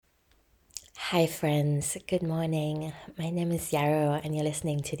Hi, friends. Good morning. My name is Yarrow, and you're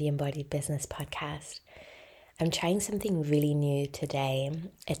listening to the Embodied Business Podcast. I'm trying something really new today.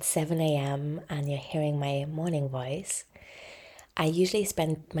 It's 7 a.m., and you're hearing my morning voice. I usually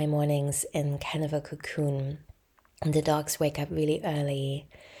spend my mornings in kind of a cocoon. The dogs wake up really early,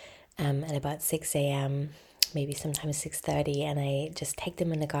 at about 6 a.m., maybe sometimes 6:30, and I just take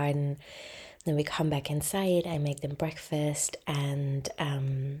them in the garden. Then we come back inside, I make them breakfast, and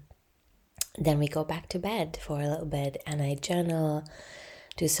then we go back to bed for a little bit and I journal,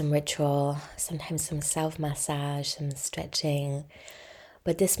 do some ritual, sometimes some self massage, some stretching.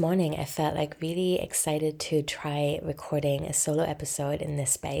 But this morning I felt like really excited to try recording a solo episode in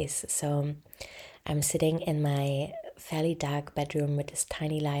this space. So I'm sitting in my fairly dark bedroom with this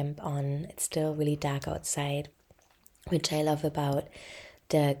tiny lamp on. It's still really dark outside, which I love about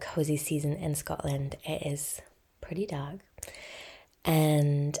the cozy season in Scotland. It is pretty dark.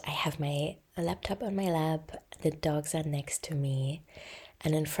 And I have my laptop on my lap, the dogs are next to me,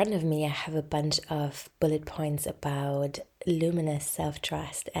 and in front of me I have a bunch of bullet points about luminous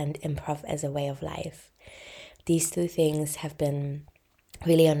self-trust and improv as a way of life. These two things have been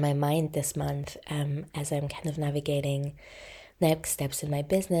really on my mind this month as I'm kind of navigating next steps in my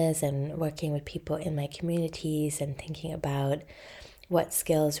business and working with people in my communities and thinking about what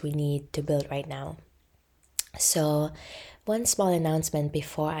skills we need to build right now. So one small announcement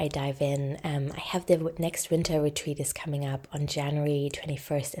before I dive in. I have the next winter retreat is coming up on January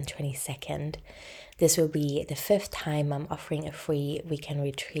 21st and 22nd. This will be the 5th time I'm offering a free weekend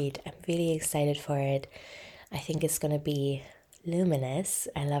retreat. I'm really excited for it. I think it's going to be luminous.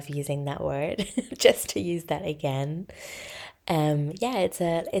 I love using that word, just to use that again. It's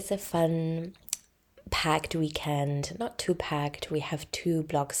a fun packed weekend, not too packed. We have 2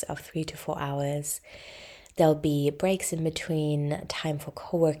 blocks of 3 to 4 hours. There'll be breaks in between, time for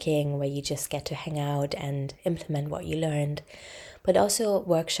co-working where you just get to hang out and implement what you learned, but also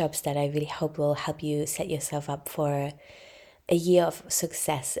workshops that I really hope will help you set yourself up for a year of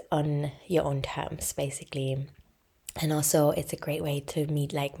success on your own terms, basically. And also, it's a great way to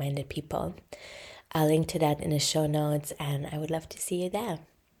meet like-minded people. I'll link to that in the show notes, and I would love to see you there.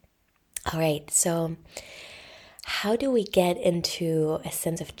 All right, so how do we get into a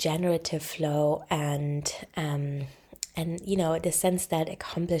sense of generative flow and the sense that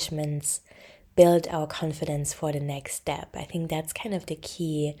accomplishments build our confidence for the next step? I think that's kind of the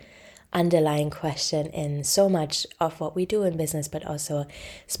key underlying question in so much of what we do in business, but also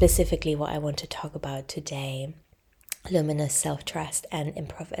specifically what I want to talk about today: luminous self-trust and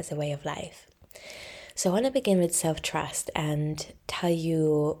improv as a way of life. So I want to begin with self-trust and tell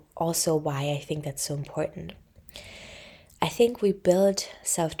you also why I think that's so important. I think we build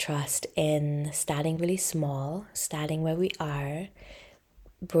self-trust in starting really small, starting where we are,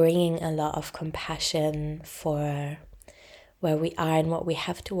 bringing a lot of compassion for where we are and what we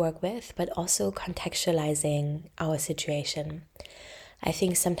have to work with, but also contextualizing our situation. I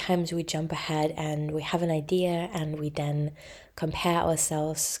think sometimes we jump ahead and we have an idea and we then compare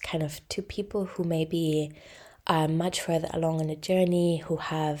ourselves kind of to people who maybe are much further along in the journey, who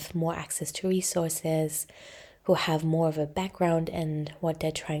have more access to resources, who have more of a background in what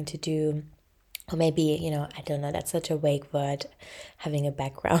they're trying to do. Or maybe, I don't know, that's such a vague word, having a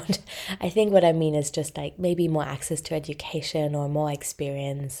background. I think what I mean is just like maybe more access to education or more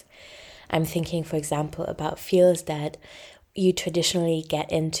experience. I'm thinking, for example, about fields that you traditionally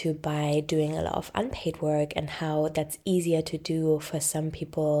get into by doing a lot of unpaid work and how that's easier to do for some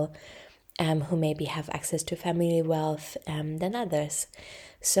people who maybe have access to family wealth than others.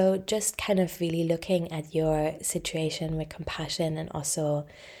 So just kind of really looking at your situation with compassion and also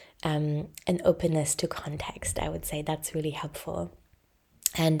an openness to context, I would say that's really helpful.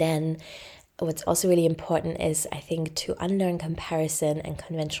 And then what's also really important is, I think, to unlearn comparison and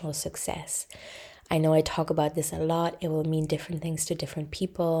conventional success. I know I talk about this a lot. It will mean different things to different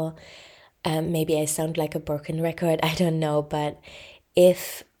people. Maybe I sound like a broken record, I don't know, but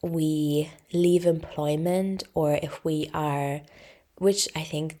if we leave employment, or if we are, which I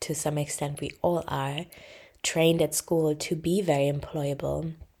think to some extent we all are, trained at school to be very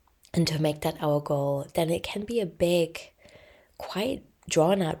employable and to make that our goal, then it can be a big, quite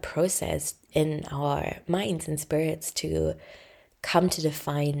drawn out process in our minds and spirits to come to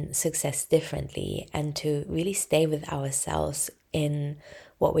define success differently and to really stay with ourselves in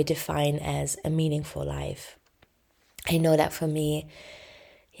what we define as a meaningful life. I know that for me,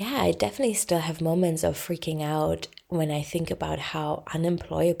 I definitely still have moments of freaking out when I think about how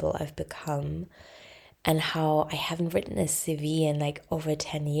unemployable I've become and how I haven't written a CV in like over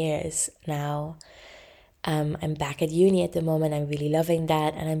 10 years now. I'm back at uni at the moment. I'm really loving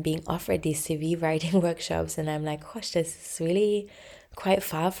that. And I'm being offered these CV writing workshops. And I'm like, gosh, this is really quite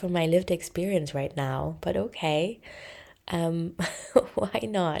far from my lived experience right now. But okay, why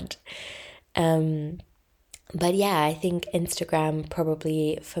not? But yeah, I think Instagram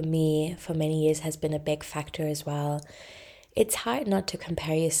probably for me for many years has been a big factor as well. It's hard not to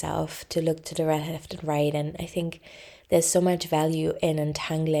compare yourself, to look to the left and right. And I think there's so much value in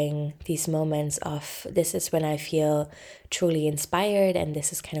untangling these moments of this is when I feel truly inspired and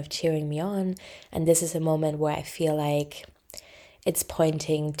this is kind of cheering me on. And this is a moment where I feel like it's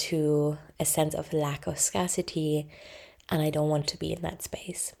pointing to a sense of lack of scarcity and I don't want to be in that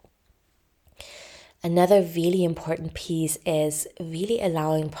space. Another really important piece is really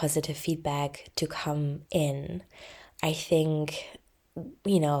allowing positive feedback to come in. I think,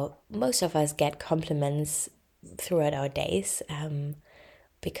 most of us get compliments throughout our days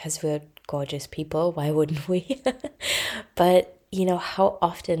because we're gorgeous people. Why wouldn't we? But, how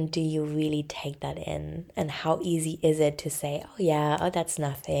often do you really take that in? And how easy is it to say, oh, yeah, oh, that's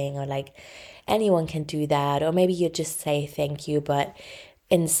nothing, or like anyone can do that? Or maybe you just say thank you, but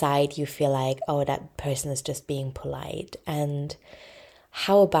inside you feel like, oh, that person is just being polite. And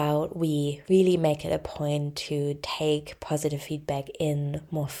how about we really make it a point to take positive feedback in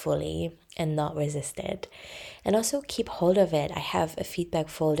more fully and not resist it? And also keep hold of it. I have a feedback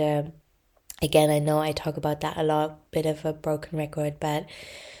folder. Again, I know I talk about that a lot, bit of a broken record, but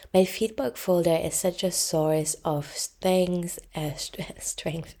my feedback folder is such a source of strength.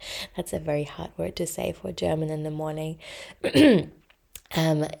 That's a very hard word to say for German in the morning.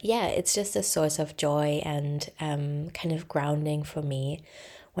 Yeah, it's just a source of joy and kind of grounding for me.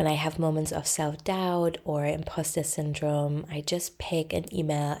 When I have moments of self-doubt or imposter syndrome, I just pick an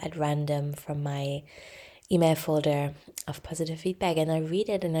email at random from my email folder of positive feedback and I read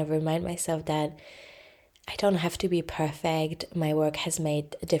it and I remind myself that I don't have to be perfect. My work has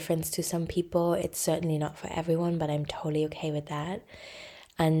made a difference to some people. It's certainly not for everyone, but I'm totally okay with that.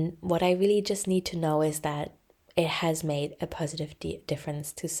 And what I really just need to know is that it has made a positive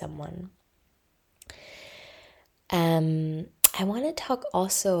difference to someone. I want to talk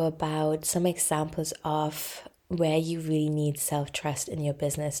also about some examples of where you really need self-trust in your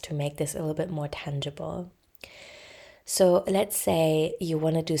business to make this a little bit more tangible. So let's say you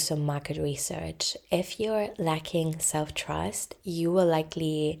want to do some market research. If you're lacking self-trust, you will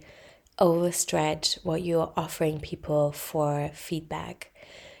likely overstretch what you're offering people for feedback.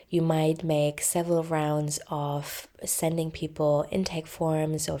 You might make several rounds of sending people intake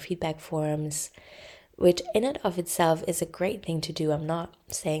forms or feedback forms, which in and of itself is a great thing to do. I'm not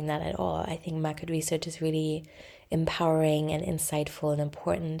saying that at all. I think market research is really empowering and insightful and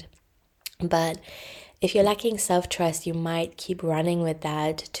important. But if you're lacking self-trust, you might keep running with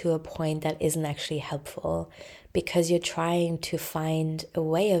that to a point that isn't actually helpful because you're trying to find a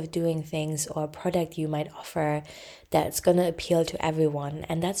way of doing things or a product you might offer that's going to appeal to everyone.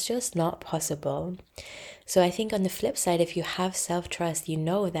 And that's just not possible. So I think on the flip side, if you have self-trust, you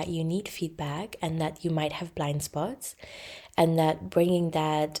know that you need feedback and that you might have blind spots and that bringing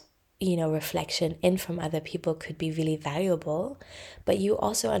that reflection in from other people could be really valuable, but you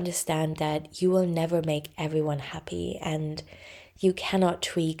also understand that you will never make everyone happy and you cannot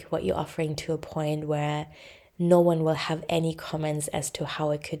tweak what you're offering to a point where no one will have any comments as to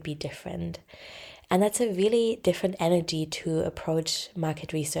how it could be different. And that's a really different energy to approach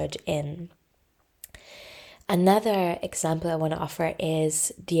market research in. Another example I want to offer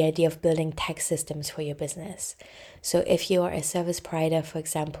is the idea of building tech systems for your business. So if you are a service provider, for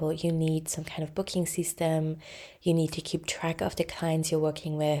example, you need some kind of booking system, you need to keep track of the clients you're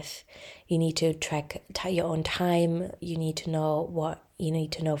working with, you need to track your own time, you need to know what you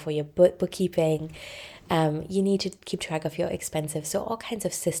need to know for your bookkeeping, you need to keep track of your expenses. So all kinds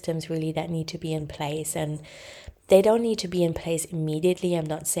of systems really that need to be in place, and they don't need to be in place immediately. I'm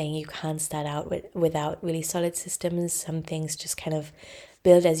not saying you can't start out without really solid systems. Some things just kind of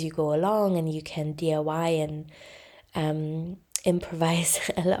build as you go along and you can DIY and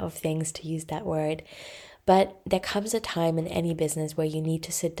improvise a lot of things, to use that word. But there comes a time in any business where you need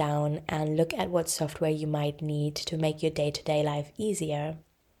to sit down and look at what software you might need to make your day-to-day life easier.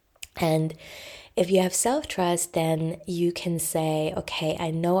 And if you have self-trust, then you can say, okay,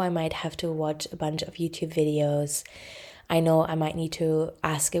 I know I might have to watch a bunch of YouTube videos. I know I might need to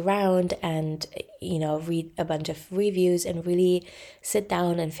ask around and, read a bunch of reviews and really sit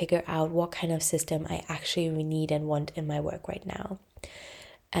down and figure out what kind of system I actually need and want in my work right now.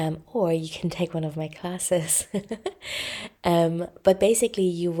 Or you can take one of my classes. But basically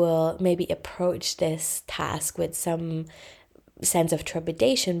you will maybe approach this task with some sense of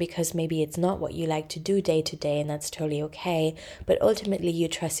trepidation because maybe it's not what you like to do day to day, and that's totally okay. But ultimately, you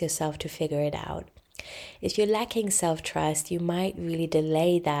trust yourself to figure it out. If you're lacking self-trust, you might really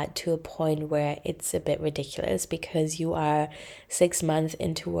delay that to a point where it's a bit ridiculous because you are 6 months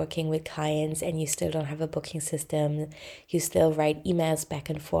into working with clients and you still don't have a booking system. You still write emails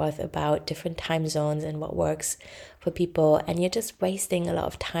back and forth about different time zones and what works for people, and you're just wasting a lot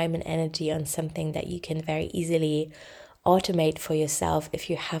of time and energy on something that you can very easily automate for yourself if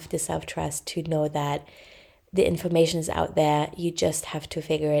you have the self-trust to know that the information is out there. You just have to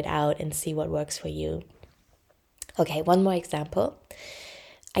figure it out and see what works for you. Okay, one more example.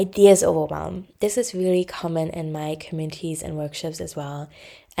 Ideas overwhelm. This is really common in my communities and workshops as well.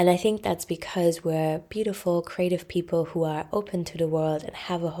 And I think that's because we're beautiful, creative people who are open to the world and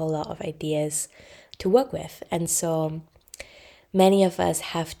have a whole lot of ideas to work with. And so many of us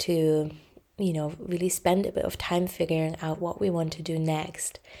have to, really spend a bit of time figuring out what we want to do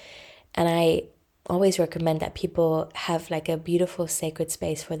next. And I always recommend that people have like a beautiful sacred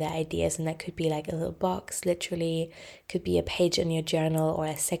space for their ideas, and that could be like a little box, literally, could be a page in your journal or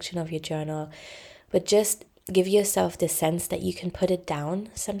a section of your journal, but just give yourself the sense that you can put it down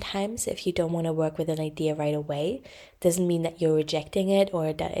sometimes if you don't want to work with an idea right away. Doesn't mean that you're rejecting it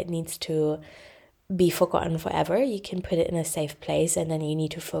or that it needs to be forgotten forever. You can put it in a safe place, and then you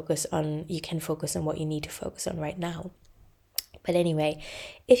can focus on what you need to focus on right now. But anyway,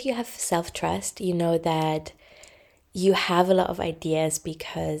 if you have self-trust, you know that you have a lot of ideas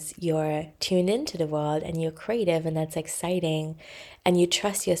because you're tuned into the world and you're creative, and that's exciting, and you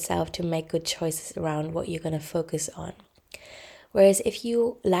trust yourself to make good choices around what you're going to focus on. Whereas if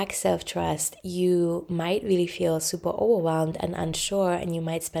you lack self-trust, you might really feel super overwhelmed and unsure, and you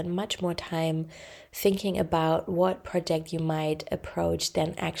might spend much more time thinking about what project you might approach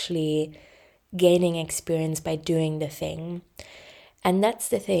than actually gaining experience by doing the thing. And that's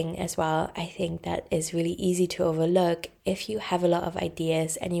the thing as well, I think, that is really easy to overlook. If you have a lot of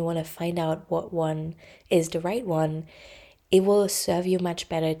ideas and you want to find out what one is the right one, it will serve you much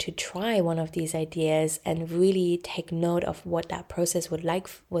better to try one of these ideas and really take note of what that process was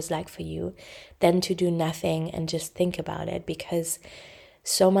like for you than to do nothing and just think about it, because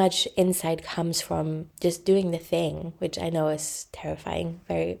so much insight comes from just doing the thing, which I know is terrifying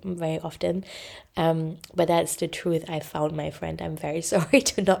very, very often. But that's the truth I found, my friend. I'm very sorry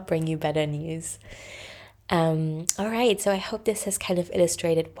to not bring you better news. All right, so I hope this has kind of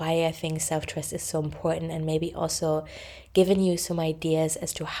illustrated why I think self-trust is so important, and maybe also given you some ideas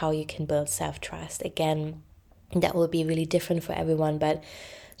as to how you can build self-trust. Again, that will be really different for everyone, but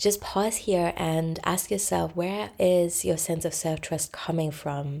just pause here and ask yourself, where is your sense of self-trust coming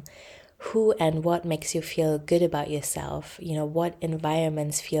from? Who and what makes you feel good about yourself? What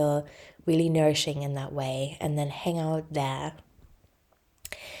environments feel really nourishing in that way? And then hang out there.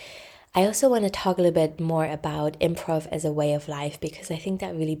 I also want to talk a little bit more about improv as a way of life, because I think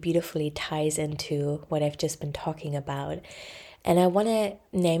that really beautifully ties into what I've just been talking about. And I want to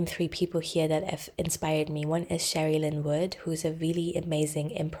name 3 people here that have inspired me. One is Sherry Lynn Wood, who's a really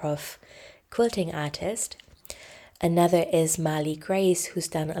amazing improv quilting artist. Another is Marley Grace, who's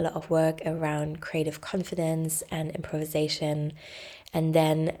done a lot of work around creative confidence and improvisation. And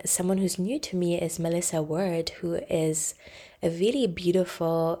then someone who's new to me is Melissa Word, who is a really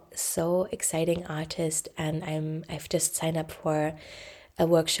beautiful, so exciting artist. And I've just signed up for a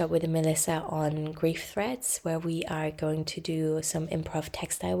workshop with Melissa on grief threads, where we are going to do some improv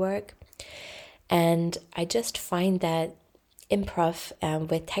textile work. And I just find that improv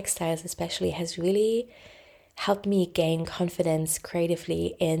with textiles especially has really helped me gain confidence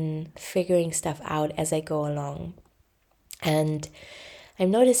creatively in figuring stuff out as I go along. And I'm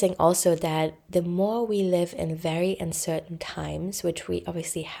noticing also that the more we live in very uncertain times, which we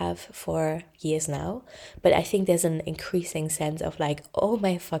obviously have for years now, but I think there's an increasing sense of like, oh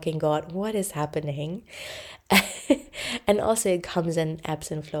my fucking God, what is happening? And also it comes in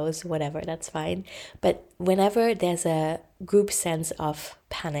ebbs and flows, whatever, that's fine. But whenever there's a group sense of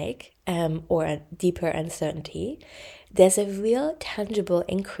panic or a deeper uncertainty, there's a real tangible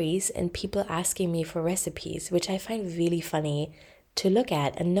increase in people asking me for recipes, which I find really funny to look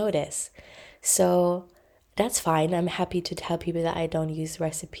at and notice. So that's fine. I'm happy to tell people that I don't use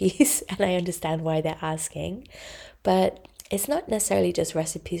recipes, and I understand why they're asking. But it's not necessarily just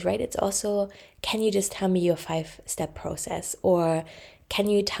recipes, right? It's also, can you just tell me your 5-step process? Or can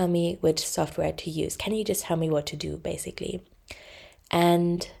you tell me which software to use? Can you just tell me what to do, basically?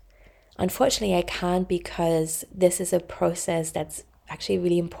 And unfortunately, I can't, because this is a process that's actually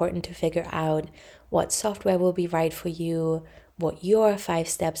really important to figure out what software will be right for you, what your 5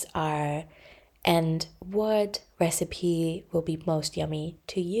 steps are, and what recipe will be most yummy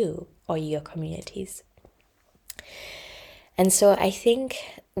to you or your communities. And so I think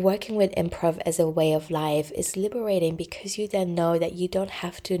working with improv as a way of life is liberating, because you then know that you don't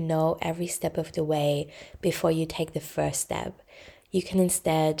have to know every step of the way before you take the first step. You can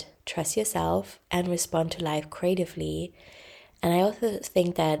instead trust yourself and respond to life creatively. And I also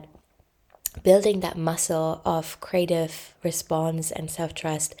think that building that muscle of creative response and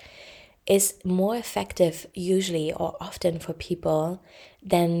self-trust is more effective usually or often for people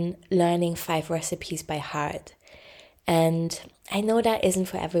than learning 5 recipes by heart. And I know that isn't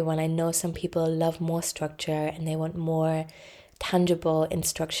for everyone. I know some people love more structure and they want more tangible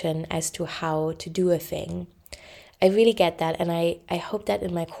instruction as to how to do a thing. I really get that, and I hope that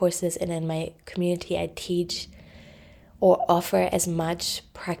in my courses and in my community I teach or offer as much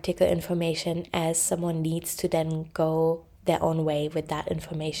practical information as someone needs to then go their own way with that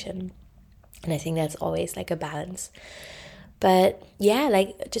information. And I think that's always like a balance. But yeah,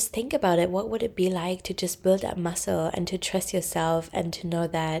 like just think about it. What would it be like to just build that muscle and to trust yourself and to know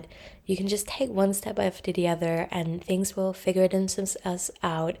that you can just take one step after the other and things will figure themselves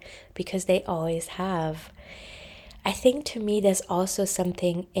out, because they always have. I think to me there's also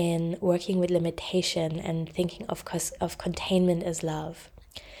something in working with limitation and thinking of containment as love.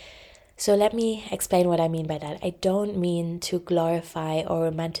 So let me explain what I mean by that. I don't mean to glorify or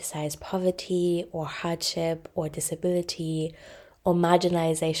romanticize poverty or hardship or disability or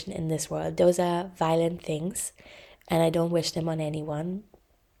marginalization in this world. Those are violent things, and I don't wish them on anyone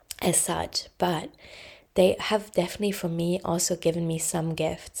as such. But they have definitely, for me, also given me some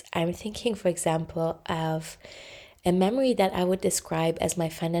gifts. I'm thinking, for example, of a memory that I would describe as my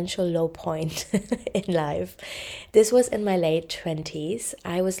financial low point in life. This was in my late 20s.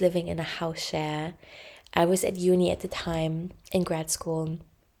 I was living in a house share. I was at uni at the time, in grad school.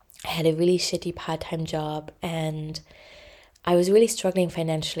 I had a really shitty part-time job, and I was really struggling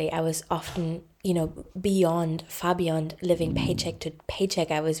financially. I was often, far beyond living paycheck to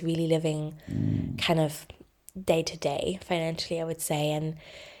paycheck. I was really living kind of day to day financially, I would say. And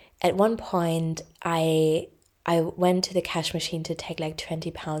at one point, I went to the cash machine to take like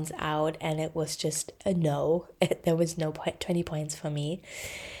 £20 out, and it was just a no. There was no 20 points for me.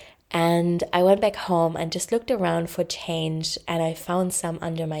 And I went back home and just looked around for change, and I found some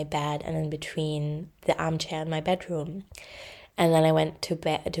under my bed and in between the armchair in my bedroom. And then I went to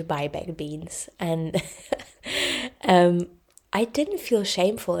buy baked beans. And I didn't feel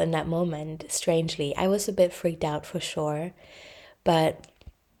shameful in that moment, strangely. I was a bit freaked out for sure. But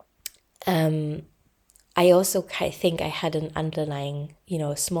I also think I had an underlying,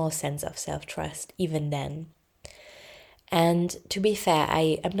 small sense of self-trust even then. And to be fair,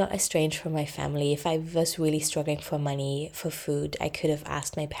 I'm not estranged from my family. If I was really struggling for money, for food, I could have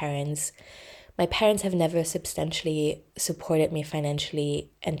asked my parents. My parents have never substantially supported me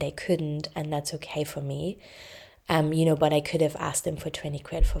financially, and they couldn't, and that's okay for me. But I could have asked them for 20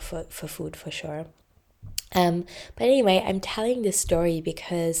 quid for food for sure. But anyway, I'm telling this story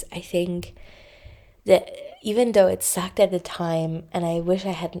because I think that even though it sucked at the time, and I wish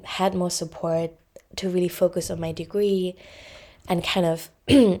I had had more support to really focus on my degree and kind of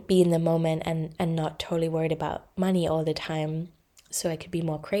be in the moment and not totally worried about money all the time so I could be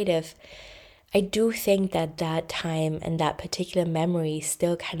more creative, I do think that time and that particular memory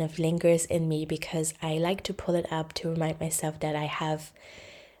still kind of lingers in me, because I like to pull it up to remind myself that I have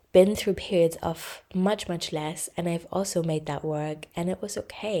been through periods of much, much less, and I've also made that work, and it was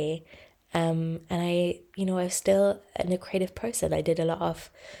okay. And I'm still a creative person. I did a lot of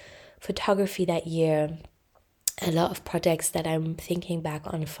photography that year, a lot of projects that I'm thinking back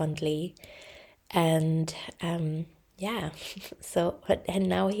on fondly. And and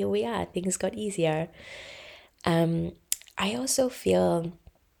now here we are. Things got easier. I also feel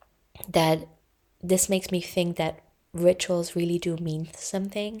that this makes me think that rituals really do mean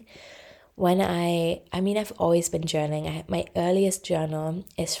something. When I've always been journaling. My earliest journal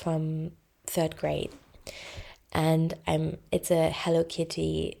is from 3rd grade, and it's a Hello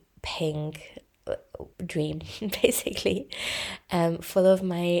Kitty pink dream, basically, full of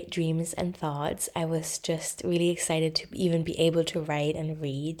my dreams and thoughts. I was just really excited to even be able to write and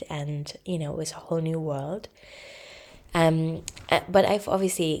read, and it was a whole new world. But I've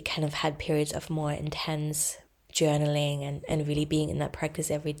obviously kind of had periods of more intense journaling and really being in that practice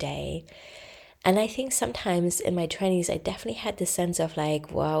every day. And I think sometimes in my 20s, I definitely had this sense of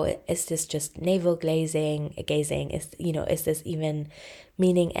like, wow, is this just navel gazing? Is this even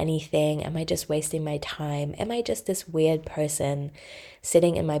meaning anything? Am I just wasting my time? Am I just this weird person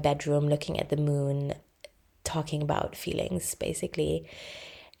sitting in my bedroom looking at the moon, talking about feelings, basically?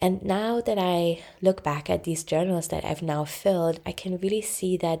 And now that I look back at these journals that I've now filled, I can really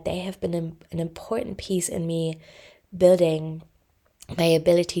see that they have been an important piece in me building my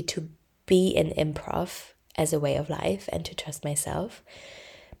ability to be in improv as a way of life and to trust myself.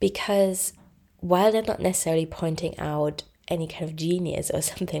 Because while they're not necessarily pointing out any kind of genius or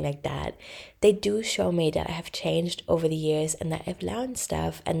something like that, they do show me that I have changed over the years and that I've learned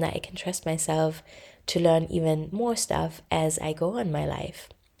stuff and that I can trust myself to learn even more stuff as I go on my life.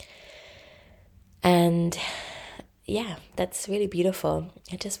 And yeah, that's really beautiful.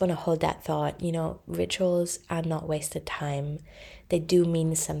 I just want to hold that thought. Rituals are not wasted time. They do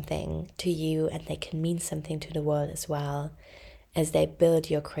mean something to you, and they can mean something to the world as well, as they build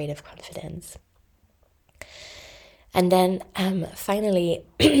your creative confidence. And then finally,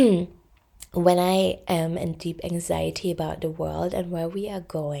 when I am in deep anxiety about the world and where we are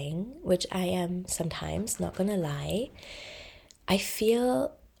going, which I am sometimes, not gonna lie, it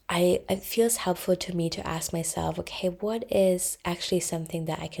feels helpful to me to ask myself, okay, what is actually something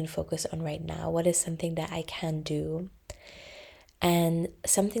that I can focus on right now? What is something that I can do? And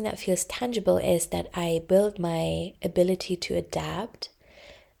something that feels tangible is that I build my ability to adapt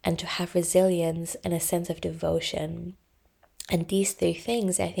and to have resilience and a sense of devotion. And these three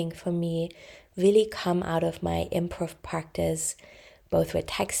things, I think, for me, really come out of my improv practice, both with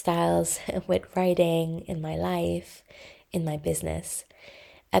textiles, with writing, in my life, in my business.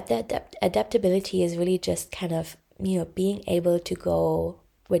 Adaptability is really just kind of, being able to go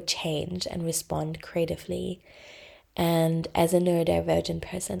with change and respond creatively. And as a neurodivergent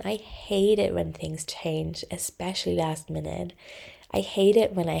person, I hate it when things change, especially last minute. I hate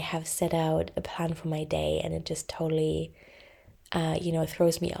it when I have set out a plan for my day and it just totally,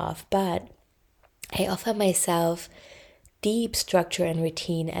 throws me off. But I offer myself deep structure and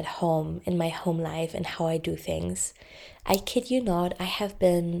routine at home, in my home life, and how I do things. I kid you not, I have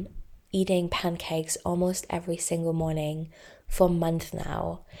been eating pancakes almost every single morning for a month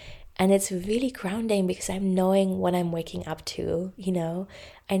now. And it's really grounding because I'm knowing what I'm waking up to,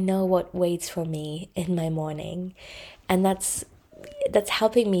 I know what waits for me in my morning. And that's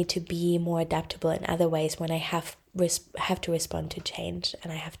helping me to be more adaptable in other ways when I have to respond to change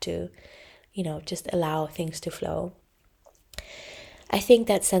and I have to, just allow things to flow. I think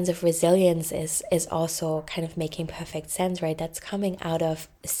that sense of resilience is also kind of making perfect sense, right? That's coming out of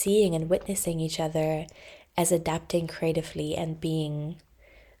seeing and witnessing each other as adapting creatively and being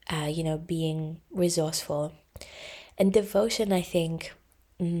resourceful. And devotion, I think,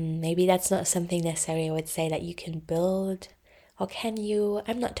 maybe that's not something necessarily I would say that you can build, or can you?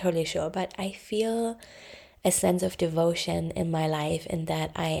 I'm not totally sure, but I feel a sense of devotion in my life in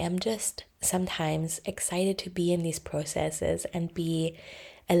that I am just sometimes excited to be in these processes and be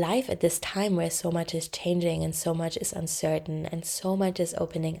alive at this time where so much is changing and so much is uncertain and so much is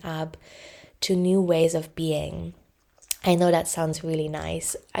opening up to new ways of being. I know that sounds really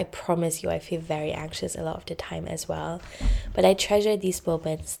nice. I promise you I feel very anxious a lot of the time as well. But I treasure these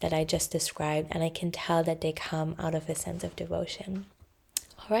moments that I just described, and I can tell that they come out of a sense of devotion.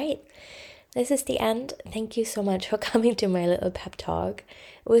 All right. This is the end. Thank you so much for coming to my little pep talk.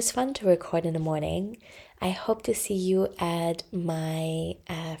 It was fun to record in the morning. I hope to see you at my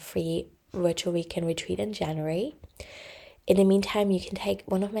free virtual weekend retreat in January. In the meantime, you can take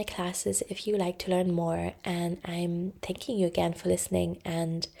one of my classes if you like to learn more. And I'm thanking you again for listening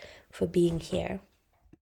and for being here.